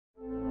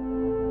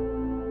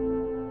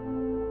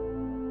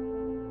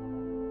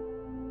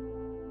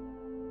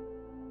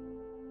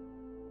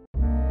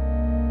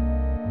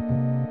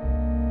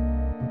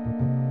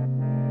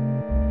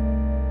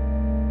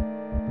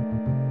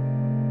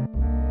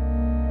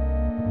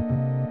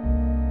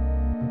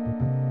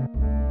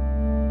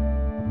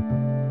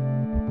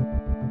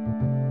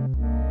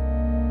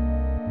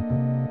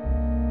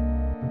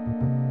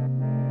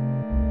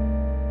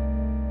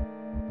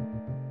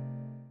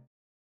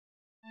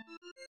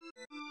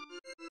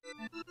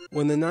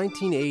When the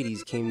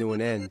 1980s came to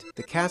an end,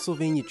 the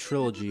Castlevania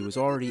trilogy was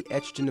already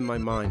etched into my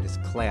mind as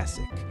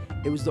classic.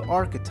 It was the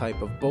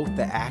archetype of both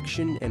the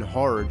action and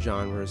horror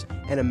genres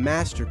and a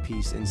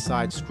masterpiece in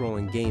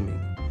side-scrolling gaming.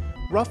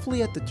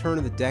 Roughly at the turn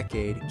of the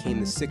decade came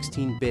the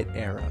 16-bit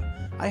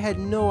era. I had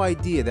no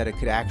idea that it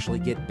could actually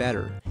get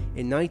better.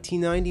 In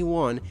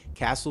 1991,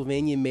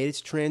 Castlevania made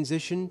its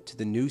transition to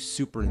the new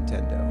Super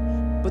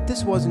Nintendo. But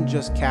this wasn't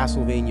just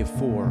Castlevania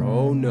 4,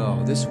 oh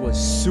no, this was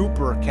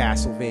Super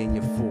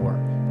Castlevania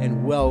 4,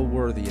 and well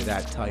worthy of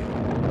that title.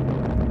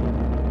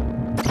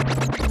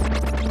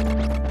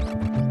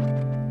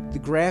 The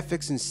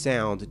graphics and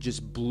sound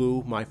just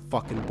blew my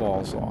fucking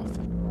balls off.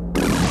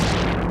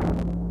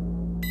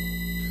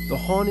 The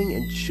haunting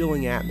and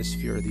chilling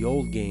atmosphere of the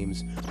old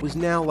games was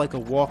now like a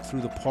walk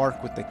through the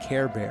park with the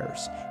Care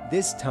Bears.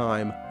 This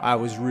time, I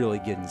was really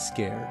getting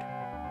scared.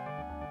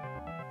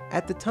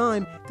 At the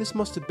time, this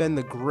must have been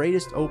the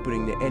greatest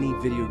opening to any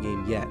video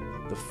game yet.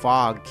 The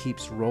fog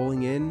keeps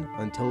rolling in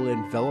until it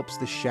envelops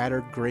the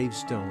shattered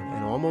gravestone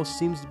and almost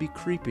seems to be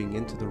creeping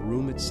into the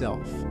room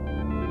itself.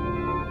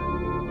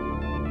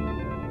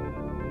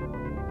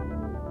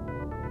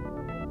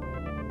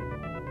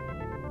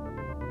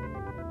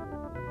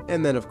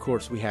 And then of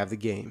course we have the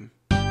game.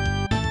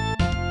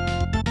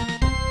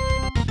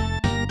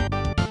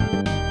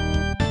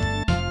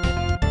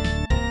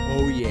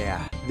 Oh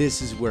yeah,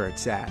 this is where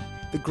it's at.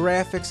 The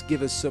graphics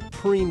give a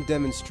supreme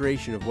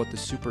demonstration of what the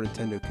Super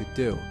Nintendo could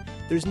do.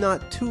 There's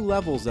not two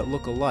levels that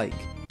look alike,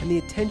 and the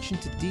attention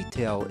to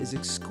detail is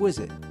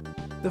exquisite.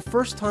 The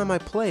first time I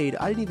played,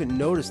 I didn't even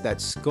notice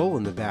that skull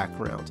in the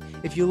background.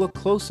 If you look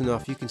close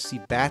enough, you can see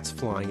bats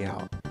flying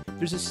out.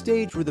 There's a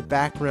stage where the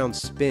background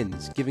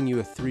spins, giving you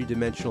a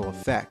three-dimensional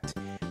effect.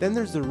 Then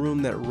there's the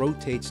room that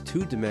rotates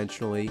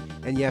two-dimensionally,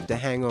 and you have to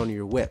hang on to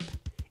your whip.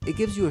 It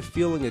gives you a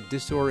feeling of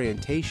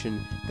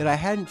disorientation that I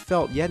hadn't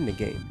felt yet in a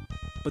game.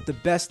 But the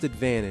best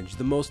advantage,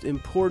 the most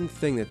important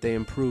thing that they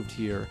improved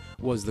here,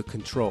 was the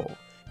control.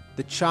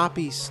 The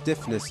choppy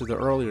stiffness of the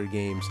earlier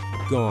games,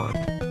 gone.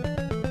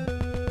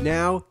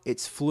 Now,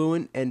 it's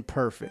fluent and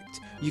perfect.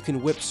 You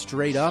can whip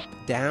straight up,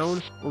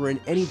 down, or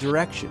in any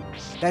direction.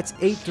 That's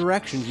 8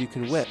 directions you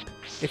can whip.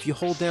 If you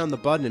hold down the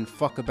button and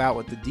fuck about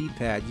with the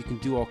D-pad, you can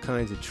do all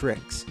kinds of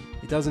tricks.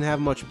 It doesn't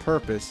have much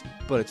purpose,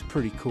 but it's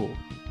pretty cool.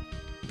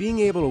 Being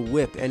able to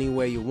whip any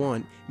way you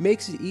want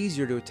makes it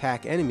easier to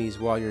attack enemies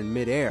while you're in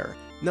mid-air.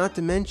 Not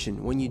to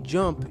mention, when you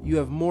jump, you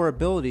have more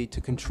ability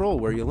to control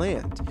where you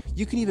land.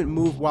 You can even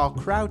move while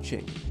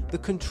crouching. The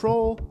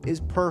control is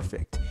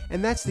perfect,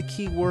 and that's the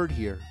key word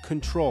here,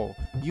 control.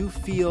 You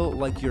feel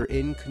like you're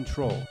in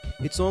control.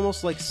 It's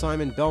almost like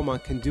Simon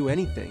Belmont can do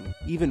anything,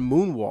 even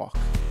moonwalk.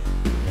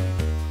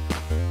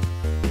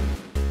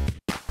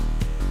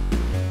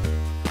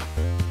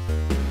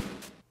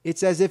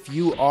 It's as if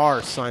you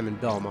are Simon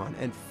Belmont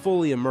and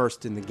fully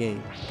immersed in the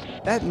game.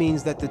 That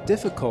means that the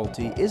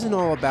difficulty isn't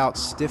all about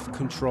stiff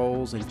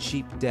controls and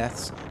cheap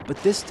deaths,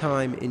 but this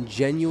time in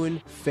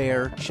genuine,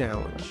 fair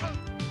challenge.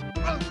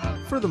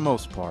 For the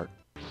most part.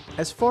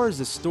 As far as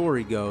the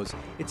story goes,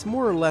 it's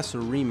more or less a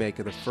remake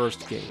of the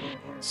first game.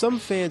 Some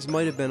fans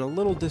might have been a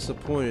little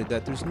disappointed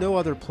that there's no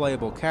other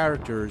playable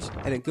characters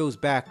and it goes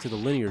back to the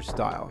linear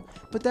style,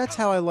 but that's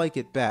how I like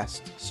it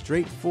best,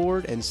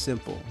 straightforward and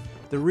simple.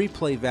 The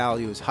replay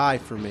value is high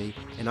for me,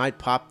 and I'd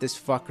pop this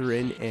fucker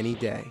in any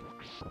day.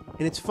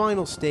 In its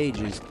final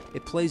stages,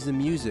 it plays the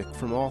music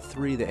from all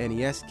 3 of the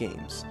NES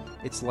games.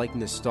 It's like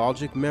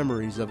nostalgic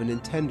memories of a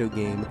Nintendo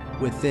game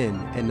within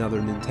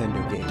another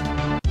Nintendo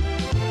game.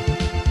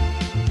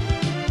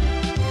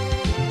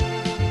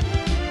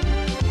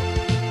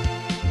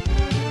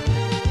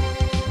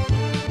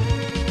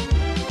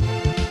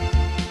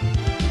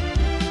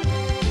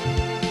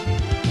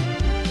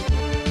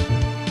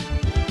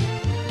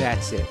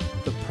 That's it,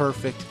 the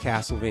perfect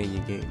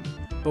Castlevania game.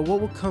 But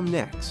what will come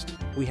next?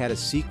 We had a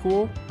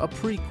sequel, a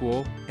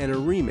prequel, and a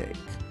remake.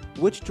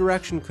 Which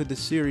direction could the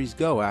series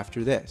go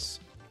after this?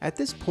 At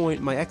this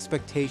point, my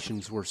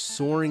expectations were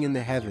soaring in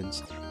the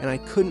heavens, and I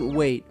couldn't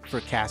wait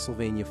for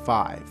Castlevania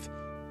 5.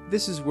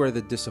 This is where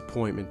the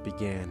disappointment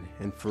began,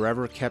 and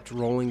forever kept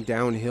rolling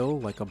downhill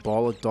like a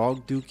ball of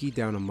dog dookie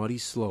down a muddy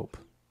slope.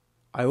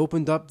 I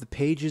opened up the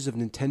pages of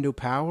Nintendo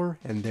Power,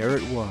 and there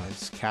it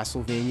was,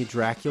 Castlevania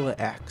Dracula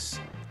X.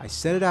 I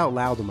said it out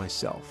loud to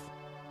myself.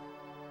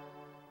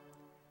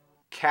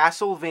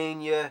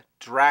 Castlevania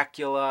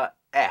Dracula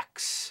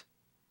X.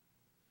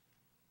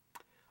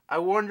 I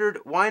wondered,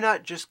 why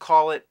not just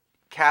call it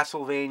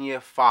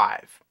Castlevania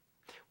 5?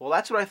 Well,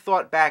 that's what I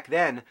thought back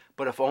then,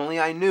 but if only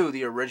I knew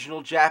the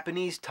original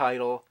Japanese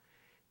title,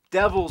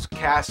 Devil's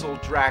Castle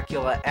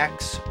Dracula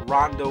X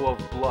Rondo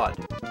of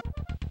Blood.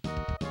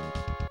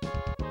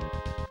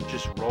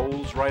 Just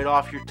rolls right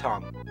off your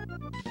tongue.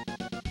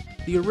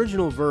 The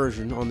original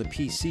version on the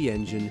PC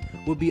Engine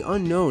would be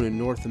unknown in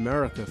North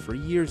America for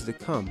years to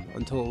come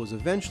until it was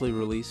eventually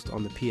released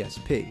on the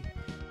PSP.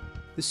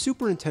 The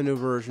Super Nintendo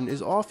version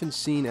is often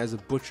seen as a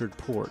butchered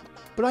port,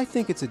 but I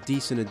think it's a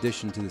decent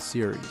addition to the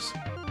series.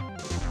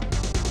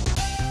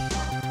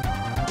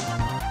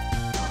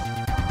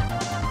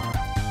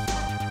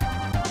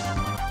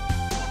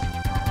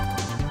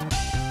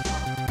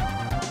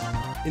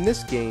 In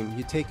this game,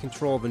 you take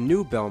control of a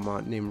new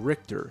Belmont named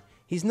Richter.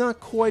 He's not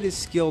quite as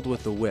skilled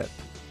with the whip.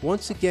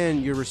 Once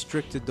again, you're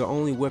restricted to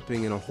only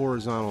whipping in a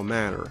horizontal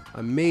manner,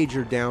 a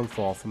major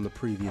downfall from the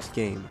previous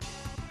game.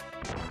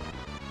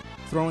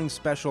 Throwing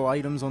special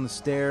items on the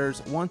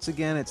stairs, once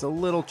again it's a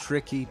little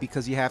tricky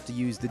because you have to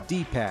use the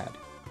D-pad.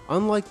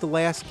 Unlike the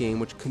last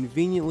game, which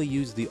conveniently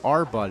used the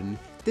R button,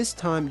 this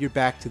time you're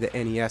back to the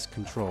NES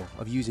control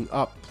of using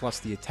up plus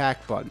the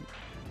attack button.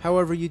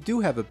 However, you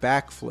do have a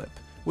backflip,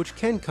 which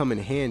can come in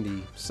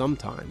handy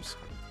sometimes.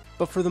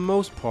 But for the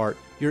most part,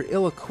 you're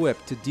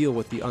ill-equipped to deal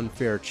with the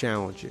unfair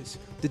challenges.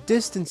 The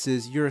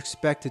distances you're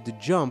expected to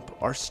jump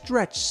are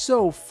stretched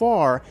so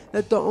far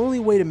that the only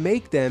way to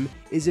make them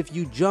is if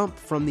you jump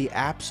from the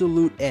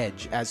absolute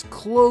edge, as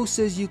close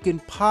as you can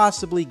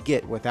possibly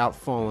get without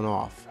falling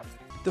off.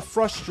 The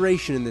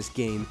frustration in this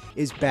game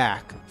is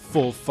back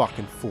full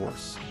fucking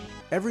force.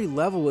 Every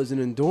level is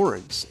an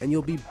endurance, and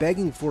you'll be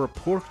begging for a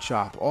pork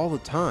chop all the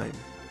time.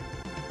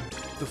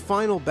 The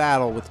final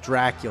battle with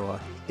Dracula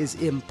is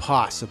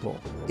impossible.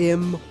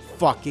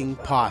 Fucking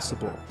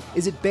possible.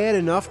 Is it bad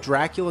enough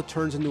Dracula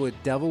turns into a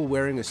devil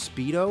wearing a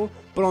Speedo?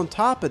 But on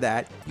top of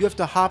that, you have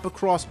to hop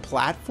across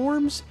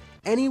platforms?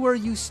 Anywhere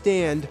you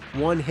stand,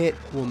 one hit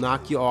will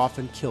knock you off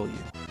and kill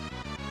you.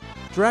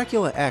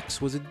 Dracula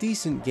X was a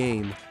decent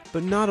game,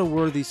 but not a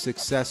worthy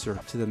successor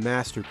to the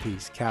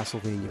masterpiece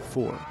Castlevania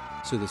 4,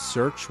 so the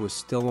search was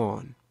still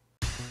on.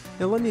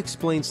 Now let me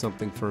explain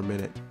something for a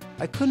minute.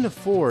 I couldn't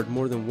afford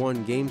more than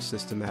one game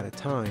system at a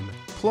time,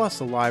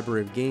 plus a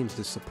library of games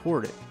to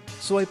support it.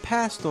 So I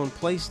passed on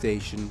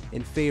PlayStation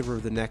in favor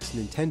of the next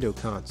Nintendo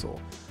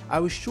console. I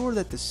was sure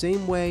that the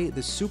same way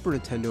the Super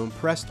Nintendo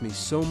impressed me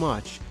so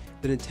much,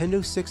 the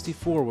Nintendo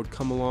 64 would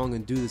come along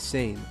and do the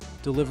same,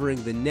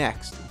 delivering the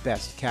next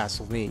best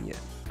Castlevania.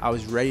 I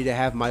was ready to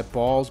have my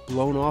balls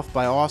blown off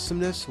by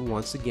awesomeness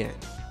once again.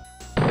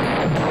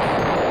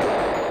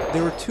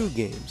 There were two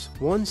games,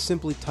 one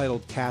simply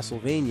titled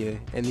Castlevania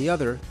and the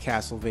other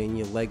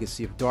Castlevania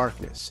Legacy of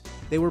Darkness.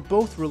 They were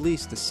both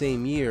released the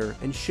same year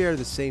and share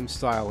the same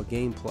style of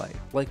gameplay.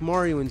 Like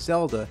Mario and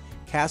Zelda,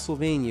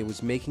 Castlevania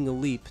was making a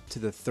leap to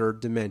the third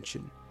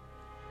dimension.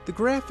 The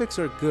graphics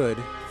are good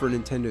for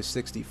Nintendo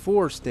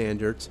 64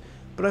 standards,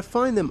 but I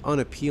find them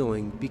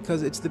unappealing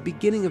because it's the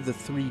beginning of the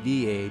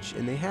 3D age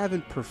and they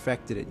haven't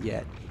perfected it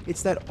yet.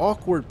 It's that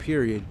awkward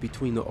period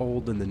between the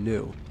old and the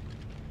new.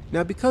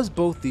 Now, because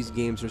both these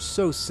games are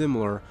so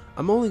similar,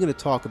 I'm only going to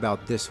talk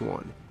about this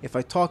one. If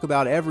I talk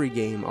about every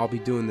game, I'll be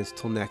doing this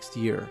till next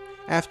year.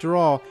 After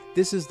all,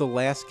 this is the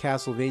last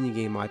Castlevania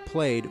game I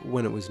played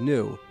when it was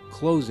new,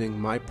 closing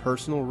my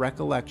personal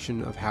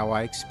recollection of how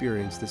I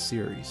experienced the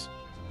series.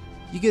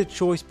 You get a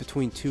choice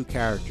between two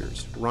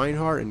characters,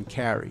 Reinhardt and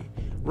Carrie.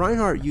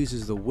 Reinhardt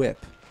uses the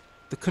whip.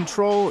 The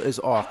control is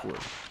awkward.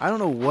 I don't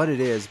know what it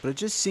is, but it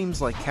just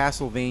seems like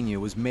Castlevania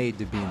was made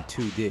to be in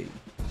 2D.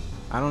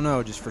 I don't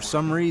know, just for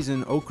some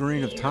reason,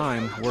 Ocarina of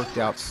Time worked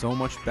out so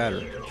much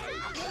better.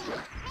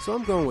 So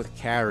I'm going with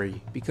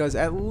Carrie, because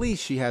at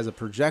least she has a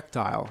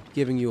projectile,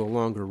 giving you a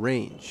longer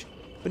range.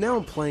 But now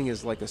I'm playing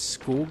as like a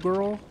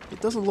schoolgirl. It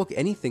doesn't look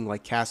anything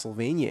like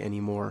Castlevania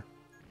anymore.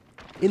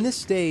 In this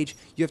stage,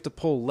 you have to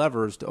pull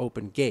levers to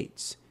open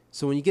gates.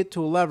 So when you get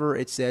to a lever,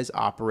 it says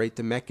operate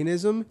the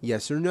mechanism,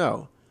 yes or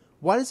no.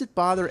 Why does it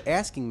bother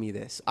asking me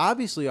this?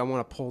 Obviously I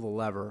want to pull the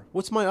lever.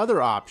 What's my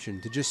other option?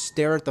 To just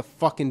stare at the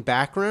fucking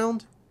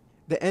background?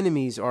 The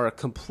enemies are a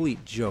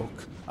complete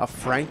joke. A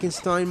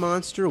Frankenstein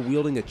monster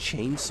wielding a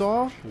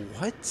chainsaw?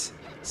 What?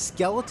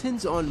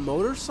 Skeletons on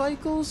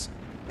motorcycles?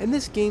 And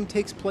this game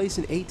takes place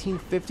in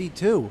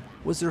 1852.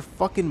 Was there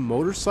fucking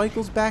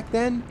motorcycles back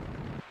then?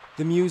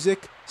 The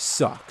music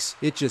sucks.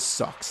 It just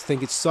sucks.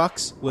 Think it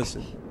sucks?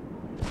 Listen.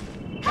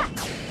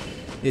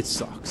 It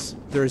sucks.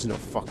 There is no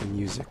fucking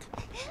music.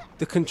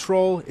 The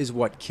control is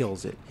what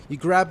kills it. You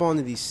grab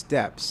onto these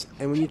steps,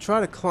 and when you try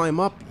to climb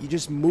up, you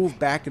just move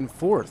back and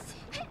forth.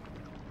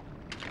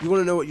 You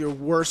want to know what your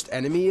worst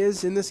enemy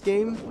is in this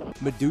game?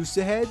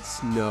 Medusa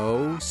heads?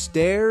 No.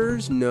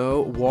 Stairs?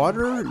 No.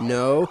 Water?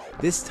 No.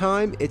 This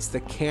time, it's the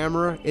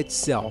camera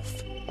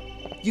itself.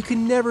 You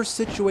can never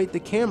situate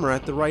the camera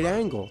at the right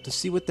angle to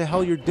see what the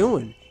hell you're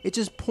doing. It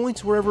just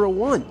points wherever it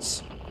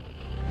wants.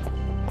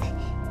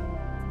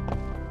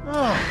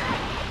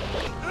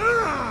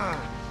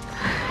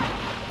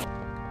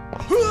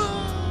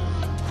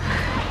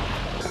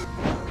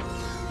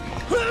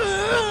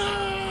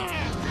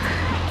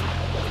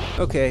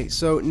 Okay,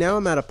 so now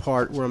I'm at a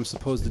part where I'm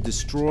supposed to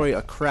destroy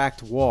a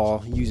cracked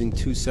wall using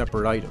two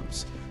separate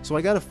items. So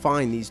I gotta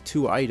find these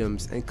two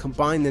items and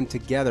combine them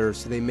together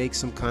so they make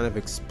some kind of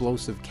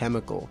explosive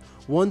chemical.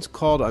 One's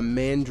called a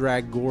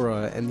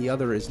mandragora and the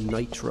other is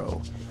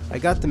nitro. I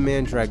got the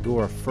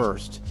mandragora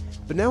first,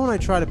 but now when I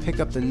try to pick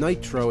up the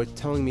nitro, it's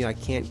telling me I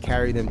can't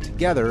carry them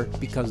together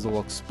because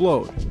they'll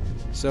explode.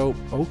 So,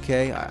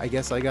 okay, I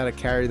guess I gotta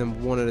carry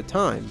them one at a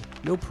time.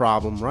 No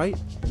problem, right?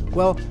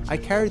 Well, I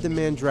carried the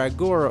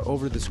mandragora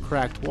over this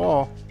cracked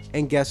wall,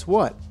 and guess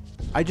what?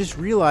 I just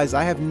realized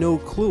I have no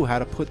clue how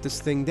to put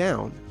this thing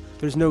down.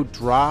 There's no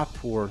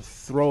drop or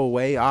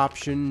throwaway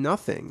option,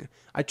 nothing.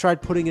 I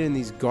tried putting it in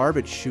these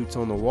garbage chutes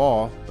on the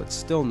wall, but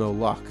still no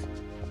luck.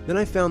 Then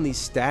I found these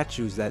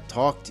statues that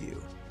talk to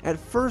you. At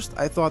first,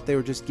 I thought they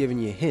were just giving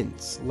you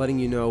hints, letting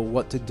you know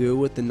what to do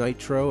with the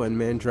Nitro and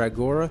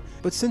Mandragora,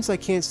 but since I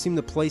can't seem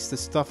to place the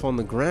stuff on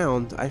the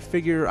ground, I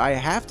figure I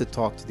have to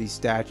talk to these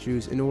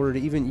statues in order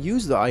to even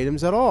use the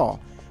items at all.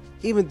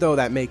 Even though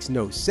that makes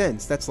no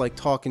sense, that's like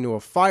talking to a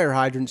fire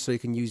hydrant so you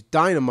can use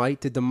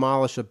dynamite to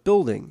demolish a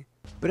building.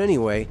 But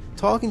anyway,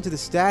 talking to the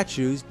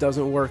statues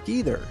doesn't work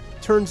either.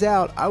 Turns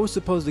out I was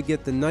supposed to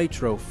get the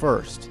Nitro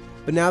first,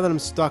 but now that I'm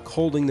stuck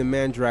holding the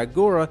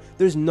Mandragora,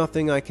 there's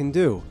nothing I can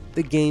do.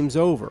 The game's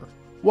over.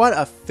 What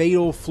a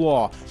fatal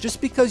flaw.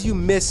 Just because you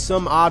miss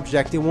some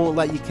object, it won't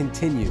let you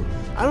continue.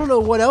 I don't know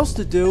what else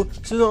to do,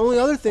 so the only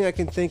other thing I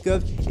can think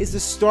of is to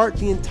start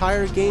the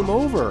entire game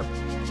over.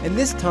 And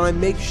this time,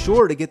 make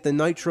sure to get the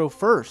Nitro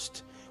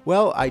first.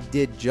 Well, I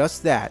did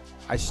just that.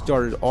 I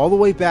started all the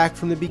way back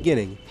from the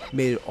beginning,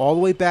 made it all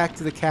the way back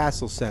to the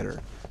castle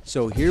center.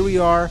 So here we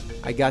are,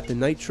 I got the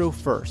Nitro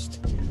first.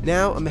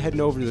 Now I'm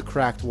heading over to the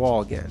cracked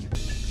wall again.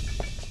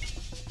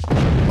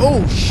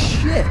 Oh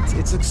shit,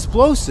 it's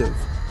explosive.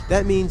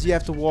 That means you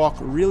have to walk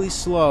really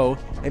slow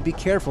and be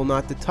careful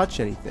not to touch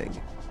anything.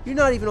 You're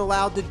not even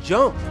allowed to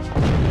jump.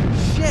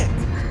 Shit.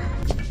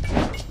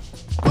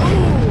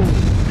 Oh,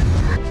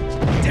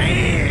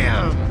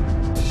 damn.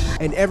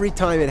 And every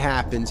time it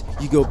happens,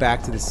 you go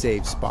back to the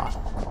save spot.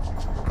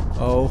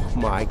 Oh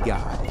my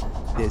god,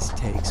 this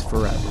takes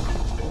forever.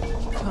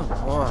 Come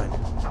on.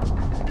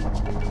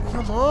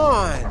 Come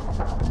on.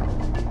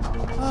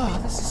 Oh,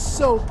 this is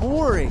so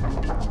boring.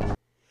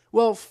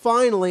 Well,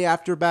 finally,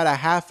 after about a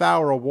half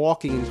hour of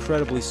walking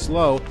incredibly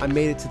slow, I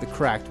made it to the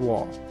cracked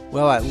wall.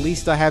 Well, at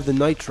least I have the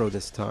Nitro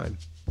this time.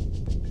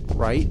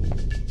 Right?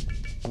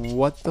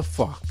 What the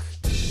fuck?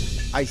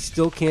 I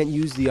still can't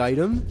use the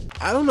item?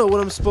 I don't know what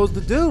I'm supposed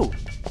to do.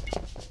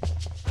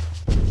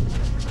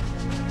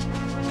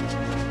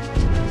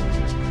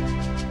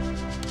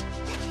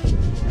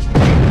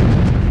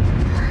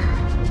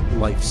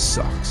 Life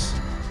sucks.